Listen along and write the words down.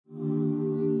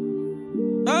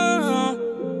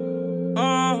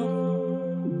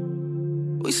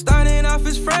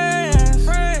as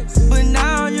friends. But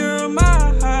now you're in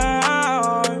my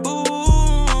heart.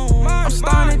 Ooh, I'm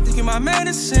starting thinking my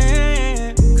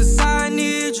medicine. Cause I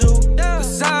need you.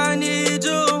 Cause I need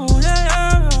you.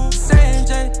 Yeah. Say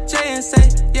J and say,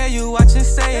 yeah, you watching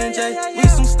Say and J. We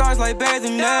some stars like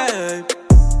bathing Ned.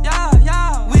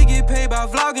 Yeah. We get paid by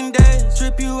vlogging days.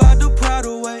 Trip you out the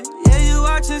Prada way. Yeah, you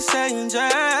watching Say and J.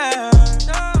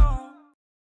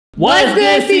 What's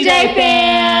good, CJ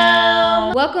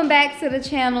fam? Welcome back to the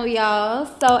channel, y'all.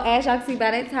 So as y'all can see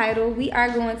by that title, we are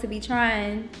going to be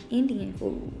trying Indian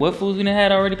food. What foods we done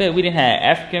had already, babe? We done had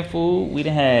African food. We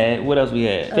done had, what else we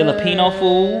had? Filipino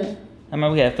food. I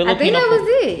remember we had Filipino food. I think that was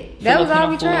it. That was all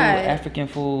we tried. African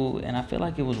food, and I feel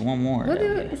like it was one more. Was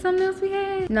there something else we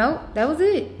had? Nope, that was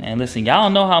it. And listen, y'all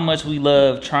know how much we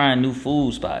love trying new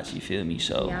food spots, you feel me?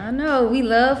 So y'all know we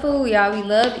love food, y'all. We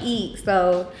love to eat.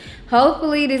 So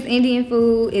hopefully this Indian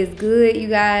food is good, you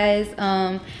guys.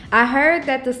 I heard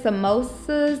that the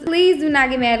samosas, please do not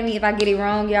get mad at me if I get it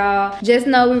wrong, y'all. Just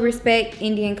know we respect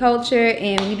Indian culture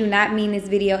and we do not mean this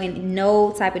video in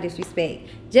no type of disrespect.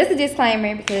 Just a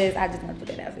disclaimer because I just want to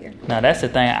put it out here. Now that's the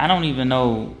thing, I don't even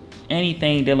know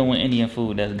anything dealing with Indian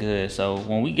food that's good. So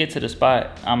when we get to the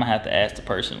spot, I'm gonna have to ask the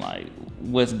person like,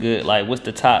 what's good, like what's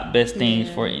the top best things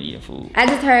for Indian food? I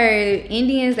just heard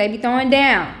Indians, they be throwing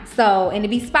down. So, and it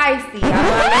be spicy.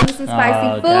 I love me some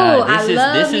spicy food.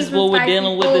 God. This is what we're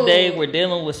dealing with today. We're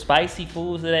dealing with spicy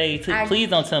foods today. Please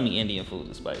don't tell me Indian food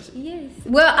is spicy. Yes.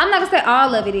 Well, I'm not gonna say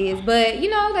all of it is, but you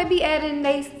know, they be adding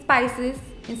they spices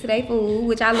into their food,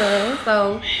 which I love.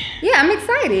 So yeah, I'm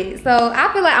excited. So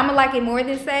I feel like I'm gonna like it more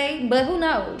than Say, but who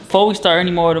knows? Before we start any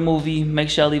more of the movie, make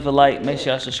sure y'all leave a like, make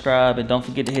sure y'all subscribe, and don't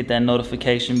forget to hit that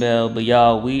notification bell. But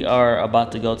y'all, we are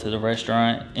about to go to the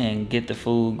restaurant and get the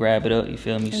food, grab it up, you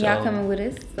feel me? And y'all coming with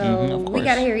us, so we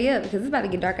gotta hurry up because it's about to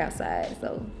get dark outside.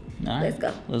 So let's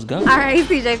go. Let's go. All right,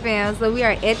 CJ fam. So we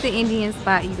are at the Indian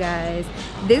spot, you guys.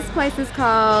 This place is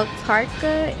called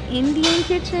Tarka Indian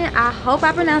Kitchen. I hope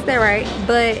I pronounced that right,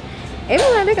 but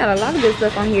everywhere they got a lot of good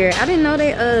stuff on here. I didn't know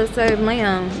they serve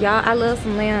lamb. Y'all, I love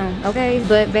some lamb, okay?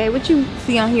 But babe, what you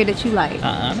see on here that you like?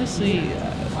 Honestly,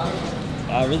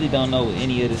 I really don't know what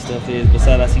any of this stuff is.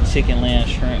 Besides, I see chicken, lamb,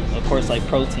 shrimp, of course, like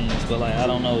proteins, but like I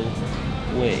don't know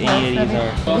what any of these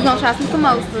are. We're gonna try some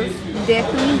samosas,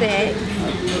 definitely that.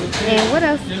 And what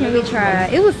else can we try?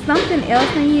 It was something else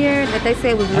in here that they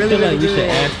said was really, really good. I feel like we should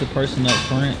ask the person up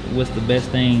front what's the best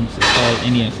things as far as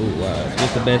Indian food wise.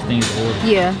 What's the best things to order?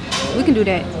 Yeah, we can do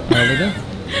that. Alright, let's go.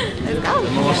 Let's go.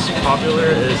 The most popular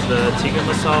is the tikka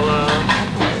masala.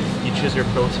 You choose your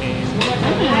protein,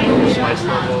 spice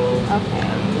level. Okay.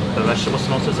 The vegetable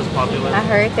samosas is popular. I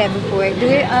heard that before. Do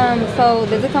it so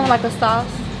does it come with like a sauce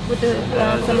with the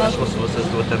vegetable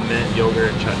samosas with the mint,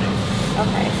 yogurt, and chutney.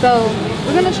 Okay, so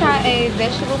we're gonna try a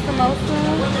vegetable samosa,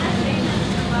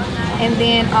 and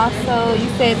then also you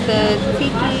said the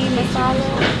tiki masala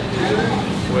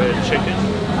with chicken.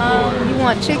 You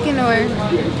want chicken or?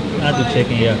 I'll do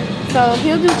chicken, yeah. So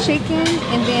he'll do chicken,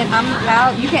 and then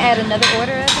you can add another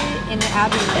order of it, and then I'll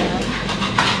do lamb.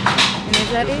 And is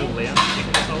that it? Lamb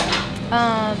tikka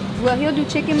masala. Well, he'll do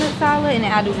chicken masala, and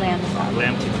then I'll do lamb masala.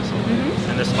 Lamb tikka masala.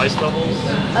 And the spice levels?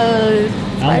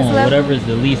 I want whatever is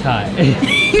the least hot.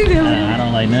 I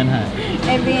don't like none hot.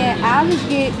 And then I'll just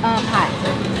get hot.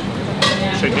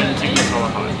 Chicken tikka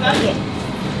masala hot. Yeah.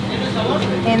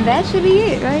 And that should be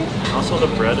it, right? Also,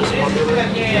 the bread is popular. I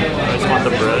just want the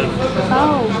bread.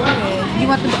 Oh, bread. You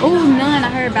want the naan? I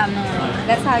heard about naan.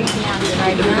 That's how you pronounce it,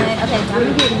 right? Naan. Okay, so I'm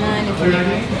gonna get naan as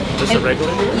well. This is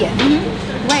regular? Yeah.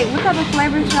 Wait, what type of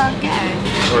flavors y'all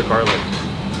got? Or garlic.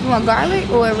 You want garlic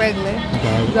or regular?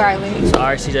 Garlic. So, all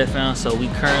right, CJ fam, so we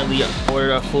currently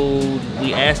ordered our food.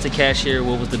 We asked the cashier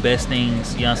what was the best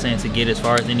things, you know what I'm saying, to get as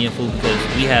far as Indian food,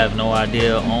 because we have no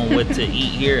idea on what to eat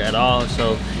here at all.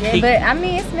 So yeah, but I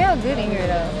mean, it smells good in here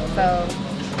though. So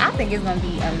I think it's gonna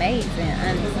be amazing,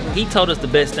 honestly. He told us the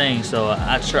best thing, so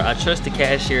I trust the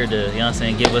cashier to, you know what I'm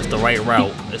saying, give us the right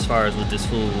route as far as with this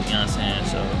food, you know what I'm saying.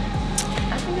 So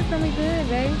I think it's gonna be good,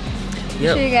 babe.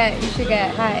 Yep. You should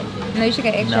got hot. No, you should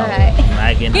got extra hot. I'm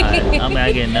not getting hot. I'm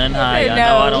not getting none hot. I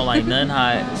know I don't like none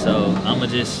hot. So I'm gonna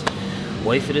just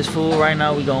wait for this food right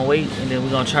now. We're gonna wait and then we're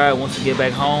gonna try it once we get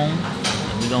back home.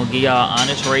 And we're gonna give y'all an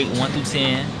honest rate 1 through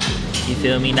 10. You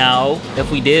feel me? Now, if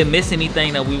we did miss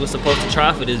anything that we were supposed to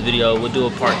try for this video, we'll do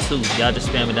a part 2. Y'all just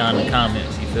spam it down in the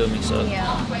comments. You feel me? So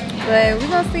yeah. But we're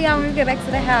gonna see y'all when we get back to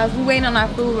the house. We're waiting on our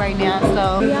food right now.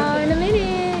 So see y'all in a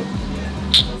minute.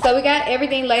 So we got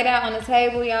everything laid out on the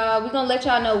table, y'all. We're gonna let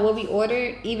y'all know what we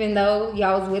ordered, even though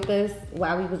y'all was with us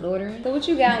while we was ordering. So what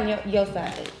you got on your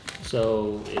side?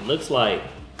 So it looks like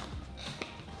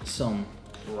some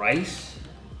rice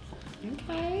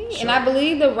Okay. So- And I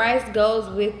believe the rice goes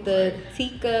with the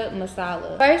tikka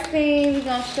masala. First thing we're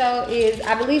gonna show is,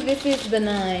 I believe this is the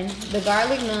naan, the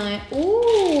garlic naan.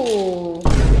 Ooh,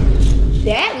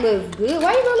 that looks good.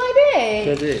 Why you go like that?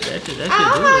 Cause that shit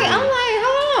I'm like,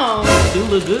 hold on. It do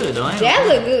look good though. That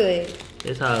look good.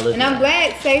 That's how it looks. And I'm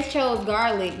glad Safe chose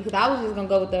garlic because I was just gonna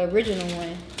go with the original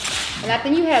one. And I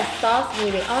think you have sauce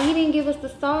with it. Oh, he didn't give us the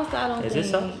sauce. I don't think. Is this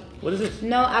sauce? What is this?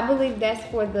 No, I believe that's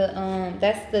for the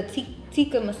that's the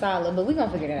tikka masala, but we're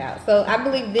gonna figure that out. So I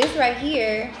believe this right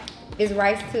here is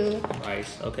rice too.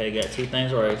 Rice. Okay, got 2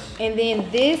 things rice. And then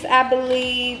this I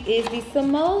believe is the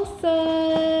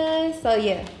samosas. So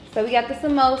yeah. So we got the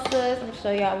samosas. I'm gonna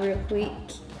show y'all real quick.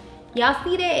 Y'all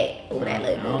see that? Oh, that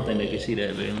look I don't think they good. can see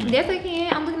that, baby. Yes, they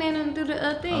can. I'm looking at them through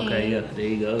the thing. Okay, yeah, there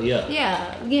you go. Yeah.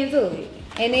 Yeah, get into it.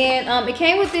 And then it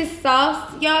came with this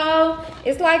sauce, y'all.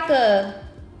 It's like a,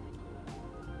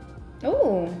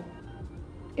 ooh,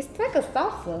 it's like a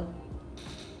salsa.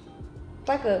 It's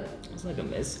like a, It's like a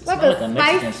mess. It's like not a like a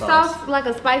Mexican spice sauce, like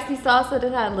a spicy salsa.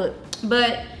 That's how it look.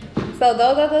 But so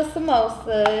those are the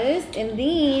samosas, and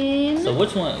then So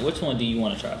which one do you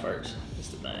want to try first? That's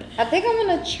the thing. I think I'm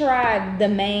gonna try the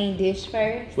main dish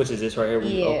first. Which is this right here?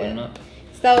 We Yeah. opening up.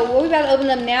 So what we about to open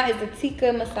up now is the tikka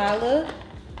masala.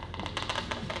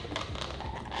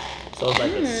 So it's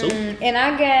like a soup. And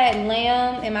I got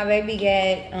lamb and my baby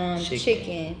got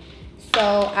chicken.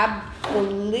 So I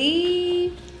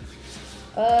believe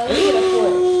let me get a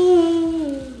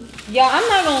fork. Y'all, I'm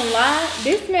not gonna lie,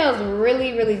 this smells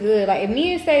really, really good. Like if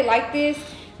me and Say like this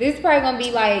is probably gonna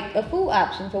be like a food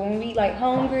option for when we like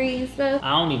hungry and stuff. I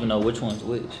don't even know which one's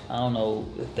which. I don't know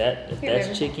if that's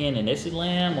baby. chicken and this is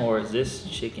lamb, or is this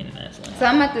chicken and that's lamb. So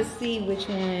I'm about to see which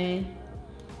one.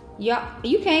 Y'all,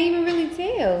 you can't even really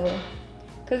tell.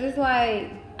 Cause it's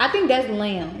like, I think that's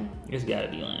lamb. It's gotta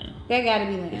be lamb. That gotta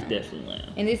be lamb. It's definitely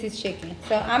lamb. And this is chicken.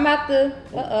 So I'm about to,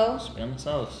 Spill the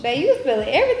sauce. Babe, you spilling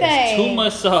everything. It's too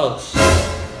much sauce.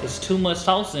 It's too much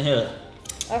sauce in here.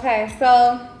 Okay,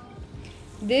 so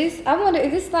this, I wonder,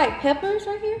 is this like peppers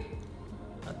right here?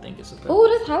 I think it's a pepper. Oh,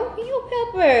 this jalapeno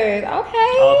peppers.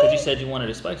 Okay. Oh, because you said you wanted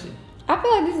it spicy. I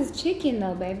feel like this is chicken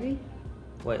though, baby.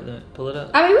 Wait, let me pull it up.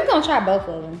 I mean, we're gonna try both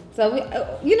of them. So we,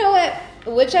 you know what?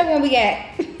 Whichever one we got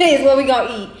is what we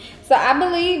gonna eat. So I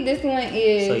believe this one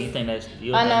is. So you think that's?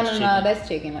 You Oh think no, that's that's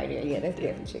chicken right there. Yeah, that's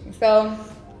definitely chicken. So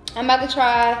I'm about to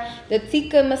try the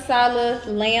tikka masala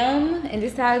lamb, and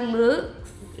this is how it looks.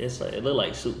 It's like it look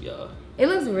like soup, y'all. It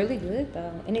looks really good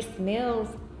though, and it smells.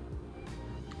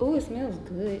 Oh, it smells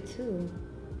good too.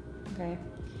 Okay,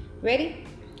 ready?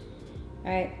 All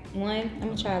right, one. I'm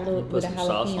gonna try a little Put with a some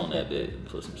sauce jalapeno on that pepper. bit.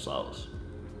 Put some sauce.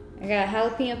 I got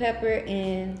jalapeno pepper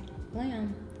and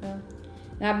lamb. So,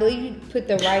 and I believe you put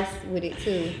the rice with it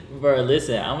too. Bro,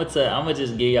 listen, I'm gonna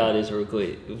just give y'all this real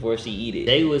quick before she eat it.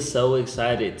 They was so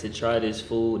excited to try this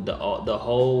food the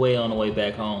whole way on the way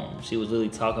back home. She was literally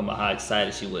talking about how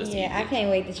excited she was. Yeah, to I eat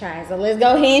can't wait to try it. So let's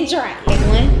go ahead and try it.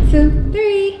 Okay, 1, 2,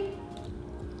 3.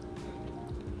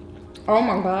 Oh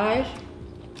my gosh.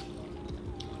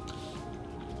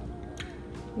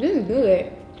 This is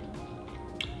good.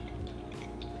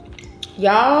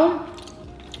 Y'all,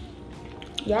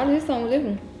 this something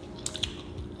different.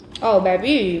 Oh,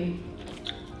 baby.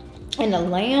 And the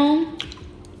lamb. it.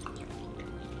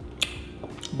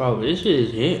 Bro, this shit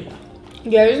is hit.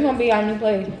 Yeah, this is gonna be our new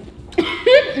place.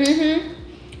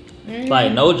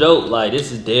 Like no joke, like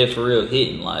this is dead for real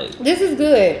hitting. Like This is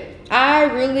good. I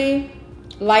really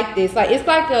like this. Like it's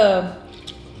like a,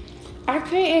 I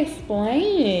can't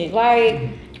explain it. Like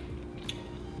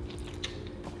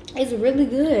it's really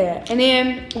good. And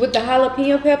then with the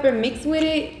jalapeno pepper mixed with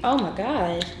it, oh my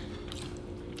gosh.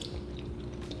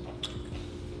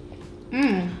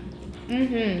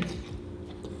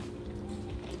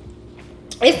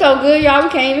 It's so good, y'all. We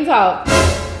can't even talk.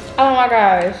 Oh my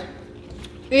gosh.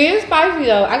 It is spicy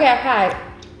though. I got hot.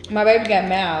 My baby got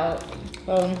mild.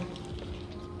 So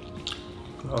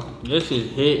this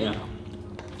is hitting.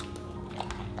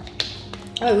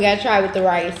 oh, we gotta try with the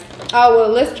rice. Oh well,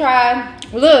 let's try.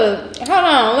 Look, hold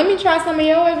on. Let me try some of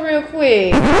yours real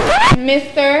quick,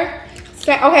 Mister.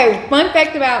 Okay, fun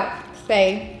fact about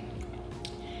Say.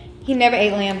 He never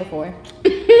ate lamb before.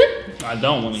 I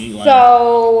don't want to eat lamb.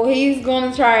 So he's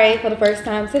gonna try it for the first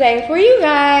time today for you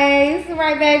guys,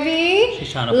 right, baby?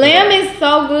 She's trying to lamb pull is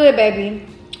so good, baby.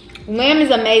 Lamb is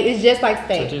amazing. It's just like So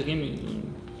steak, just give me.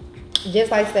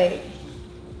 just like steak.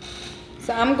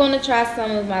 So I'm gonna try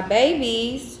some of my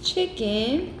baby's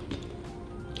chicken.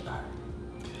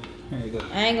 Here you go.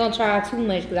 I ain't gonna try too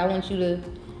much because I want you to.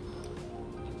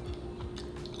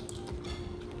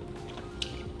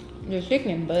 The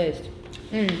chicken buzzed.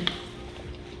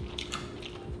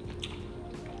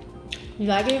 You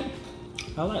like it?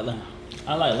 I like lamb.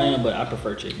 I like lamb, but I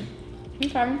prefer chicken.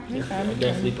 Okay. I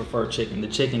definitely prefer chicken. The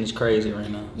chicken is crazy right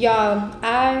now. Y'all,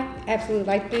 I absolutely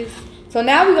like this. So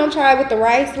now we're gonna try it with the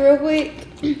rice real quick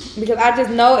because I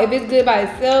just know if it's good by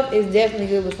itself, it's definitely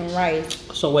good with some rice.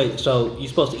 So wait, so you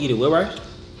supposed to eat it with rice?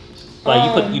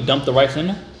 Like you dump the rice in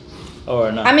there,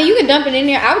 or not? I mean, you can dump it in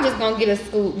there. I was just gonna get a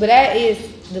scoop, but that is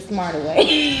the smarter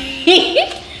way.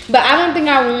 But I don't think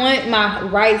I want my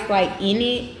rice like in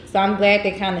it, so I'm glad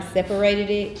they kind of separated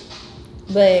it.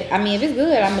 But I mean, if it's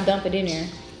good, I'm gonna dump it in there.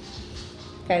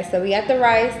 Okay, so we got the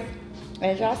rice,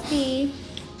 as y'all see.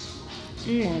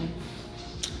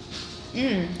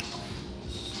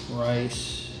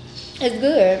 Rice. It's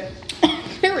good.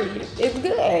 Period. It's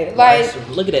good. Rice. Like,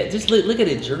 Look at that. Just look at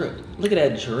it drip. Look at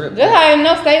that drip. just how I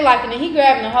know stay liking it. He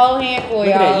grabbing the whole handful, Look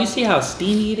y'all. at that. You see how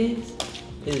steamy it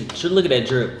is? Look at that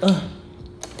drip.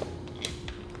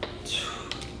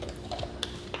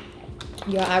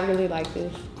 Y'all, I really like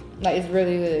this. Like, it's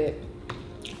really good.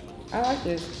 I like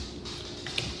this.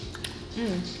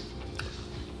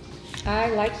 I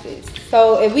like this.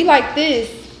 So if we like this,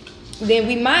 then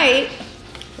we might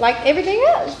like everything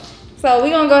else. So we're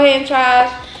gonna go ahead and try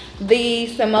the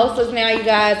samosas now, you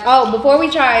guys. Oh, before we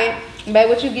try it, babe,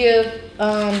 what you give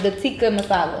the tikka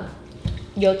masala,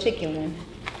 your chicken one?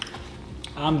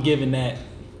 I'm giving that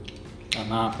a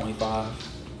 9.5.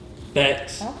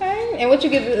 Facts. Okay. And what you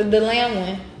give the lamb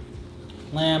one?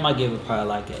 Lamb, I give it probably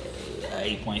like a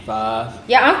 8.5.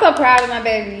 Yeah, I'm so proud of my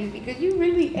baby because you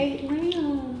really ate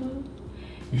lamb.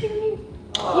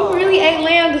 You really ate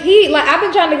lamb. He like I've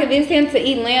been trying to convince him to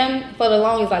eat lamb for the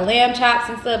longest, like lamb chops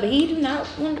and stuff, but he do not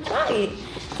want to try it.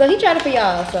 So he tried it for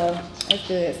y'all, so it's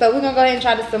good. So we're gonna go ahead and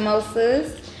try the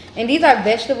samosas, and these are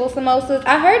vegetable samosas.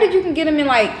 I heard that you can get them in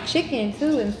like chicken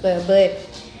too and stuff, but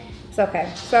it's okay.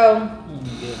 So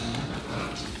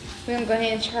we're gonna go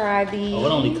ahead and try these. Oh, it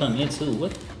only come in too.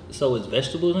 What? So it's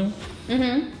vegetables in?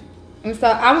 And so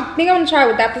I think I'm gonna try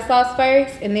it without the sauce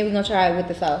first, and then we're gonna try it with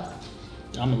the sauce.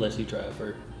 I'm gonna let you try it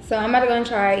first. So I'm about to go and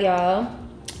try it, y'all.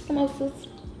 Samosas.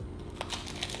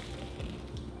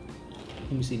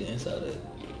 Let me see the inside of it.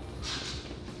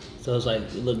 So it's like,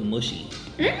 it look mushy.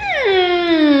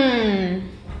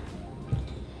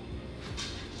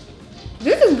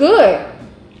 This is good.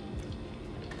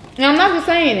 And I'm not just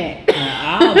saying it.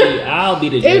 I'll be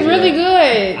the judge. It's really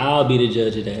good. I'll be the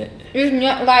judge of that. It's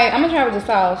like, I'm gonna try with the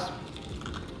sauce.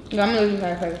 No, I'm gonna leave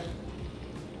it first.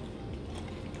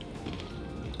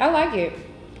 I like it.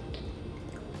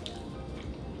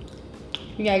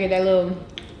 You gotta get that little.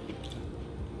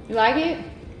 You like it?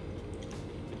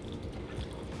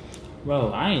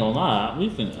 Bro, I ain't gonna lie. We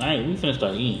finna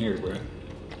start eating here, bro.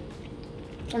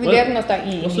 We definitely gonna start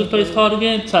eating. What's this place called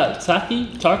again? Taki?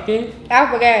 Tarke? I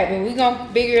forgot, but we gonna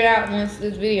figure it out once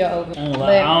this video over. I don't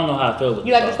know how I feel with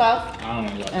you the like sauce. the sauce? I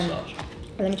don't really like the sauce.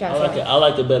 Let me try the sauce. I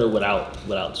like it better without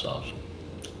the sauce.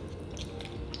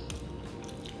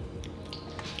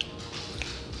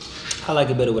 I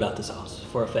like it better without the sauce,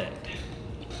 for a fact.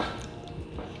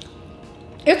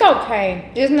 It's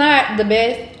okay. It's not the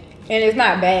best, and it's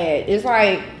not bad. It's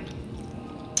like,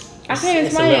 I can't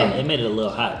explain. It made it a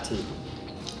little hot, too.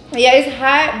 Yeah, it's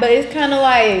hot, but it's kind of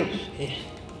like,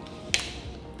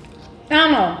 I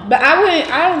don't know. But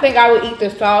I don't think I would eat the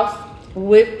sauce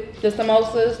with the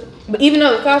samosas. But even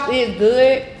though the sauce is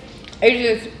good,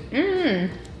 it's just,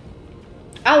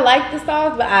 I like the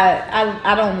sauce, but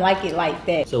I don't like it like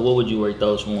that. So what would you rate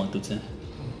those from 1 through 10?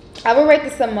 I would rate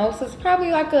the samosas probably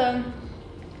like a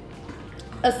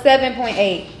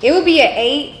 7.8. It would be an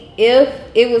 8 if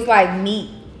it was like meat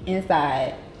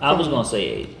inside. I was gonna say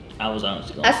 8. I was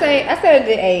honestly gonna say I said a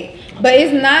good 8, but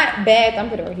it's not bad. I'm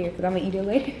gonna put it right here because I'm gonna eat it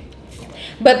later.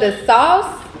 But the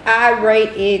sauce, I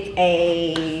rate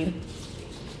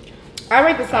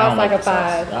the sauce like a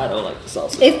 5. I don't like the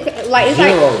sauce. It's like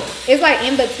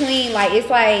in between. Like it's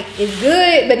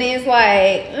good, but then it's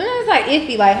like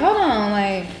iffy. Like hold on,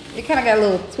 like it kind of got a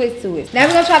little twist to it. Now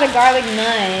we're gonna try the garlic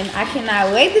naan. I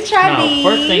cannot wait to try these.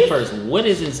 First thing first, what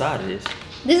is inside of this?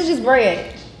 This is just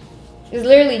bread. It's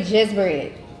literally just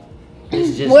bread.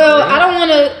 It's just well, bread? I don't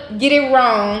want to get it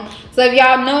wrong. So if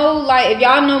y'all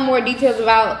know more details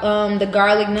about the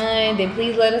garlic naan, then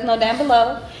please let us know down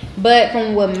below. But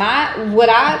from what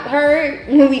I heard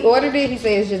when we ordered it, he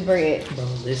said it's just bread. Bro,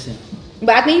 listen.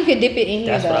 But I think you could dip it in here.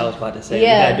 That's though. what I was about to say.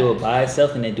 Yeah. You gotta do it by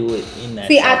itself and then do it in that.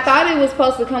 See, sauce. I thought it was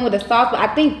supposed to come with a sauce, but I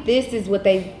think this is what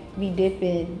they be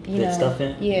dipping. You know, stuff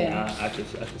in. Yeah. I can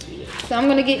see that. So I'm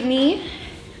gonna get me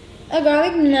a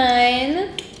garlic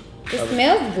naan. It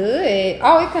smells good.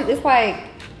 Oh, it's like,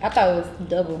 I thought it was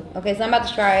double. Okay, so I'm about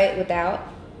to try it without.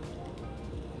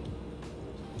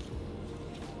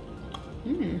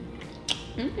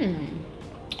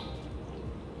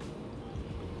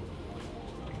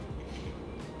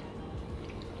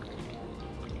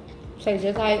 Tastes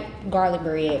just like garlic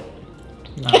bread.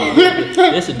 No,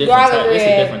 it's a different type. It's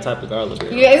a different type of garlic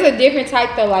bread. Yeah, it's a different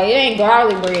type though. Like it ain't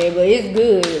garlic bread, but it's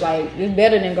good. Like it's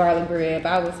better than garlic bread,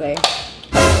 I would say.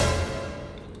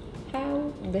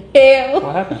 How the hell?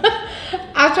 What happened?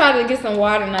 I tried to get some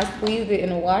water and I squeezed it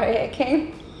and the water had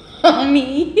came on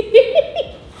me.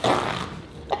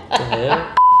 What the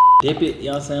hell? Dip it, you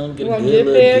know what I'm saying? Get a good dip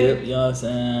little it? dip, you know what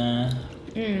I'm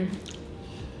saying?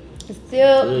 It's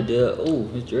still Good dip. Ooh,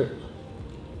 it's drip.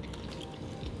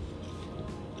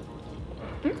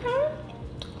 okay.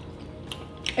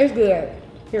 It's good.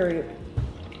 Period.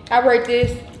 I rate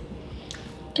this.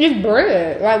 It's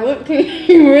bread. Like what can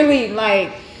you really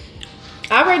like?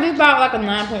 I rate this about like a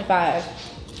 9.5.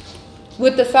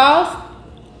 With the sauce,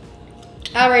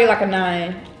 I rate it like a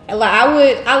 9. Like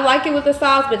I like it with the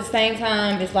sauce, but at the same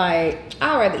time, it's like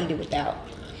I'd rather eat it without.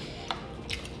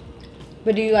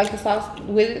 But do you like the sauce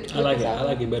with it? I like it. I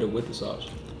like it better with the sauce.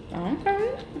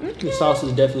 Okay. The sauce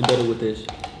is definitely better with this.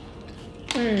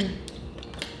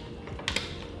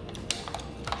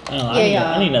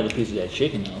 I need another piece of that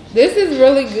chicken though. This is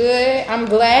really good. I'm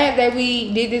glad that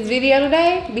we did this video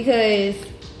today because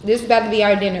this is about to be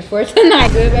our dinner for tonight.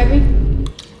 Good,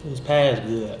 baby? It's past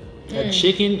good. That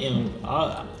chicken and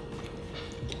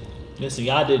listen,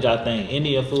 y'all did y'all thing.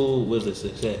 Indian food was a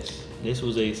success. This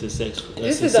was a successful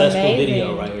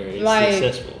video right here. It's like,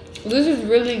 successful. This is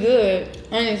really good,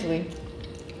 honestly.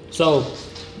 So,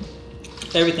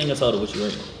 everything in total, what you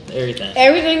rate? Everything.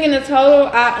 Everything in the total,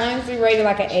 I honestly rated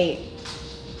like an 8.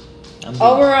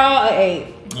 Overall, an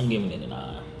 8. I'm giving it a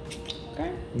 9.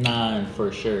 Okay. 9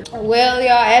 for sure. Well,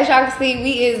 y'all, as y'all can see,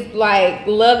 we is like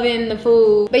loving the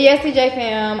food. But yes, CJ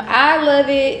fam, I love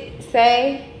it.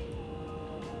 Say.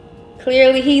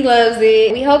 Clearly he loves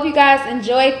it. We hope you guys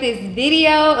enjoyed this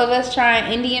video of us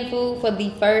trying Indian food for the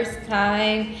first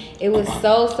time. It was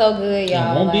so good,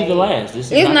 y'all. It won't be the last. This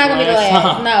is it's not gonna be the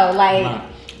last. Time. No, like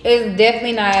it's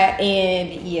definitely not.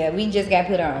 And yeah, we just got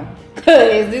put on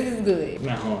because this is good.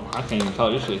 Man, hold on. I can't even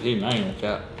talk. This shit hitting. I ain't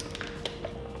gonna cap.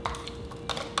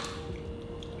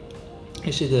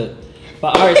 This shit good.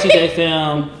 But alright, CJ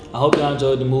fam, I hope y'all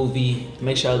enjoyed the movie.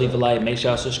 Make sure y'all leave a like, make sure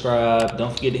y'all subscribe.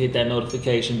 Don't forget to hit that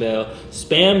notification bell.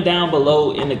 Spam down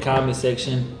below in the comment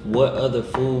section what other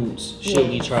foods should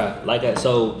we try.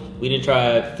 So we didn't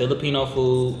try Filipino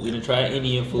food, we didn't try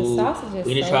Indian food,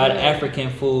 we didn't try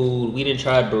African food, we didn't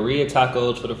try burrito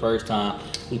tacos for the first time.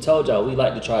 We told y'all we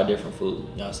like to try different food,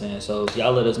 you know what I'm saying? So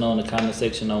y'all let us know in the comment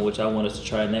section on what y'all want us to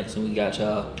try next and we got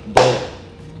y'all. But,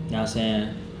 you know what I'm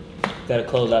saying? Gotta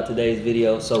close out today's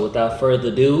video. So without further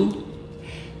ado,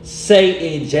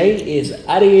 Say and Jay is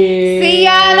out of here. See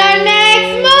y'all in our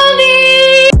next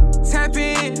movie. Tap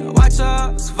in, watch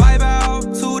us vibe out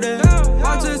to them.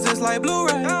 Watch us just like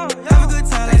Blu-ray. Have a good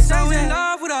time. They so in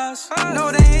love with us.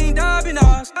 No, they ain't dubbing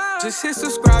us. Just hit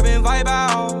subscribe and vibe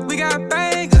out.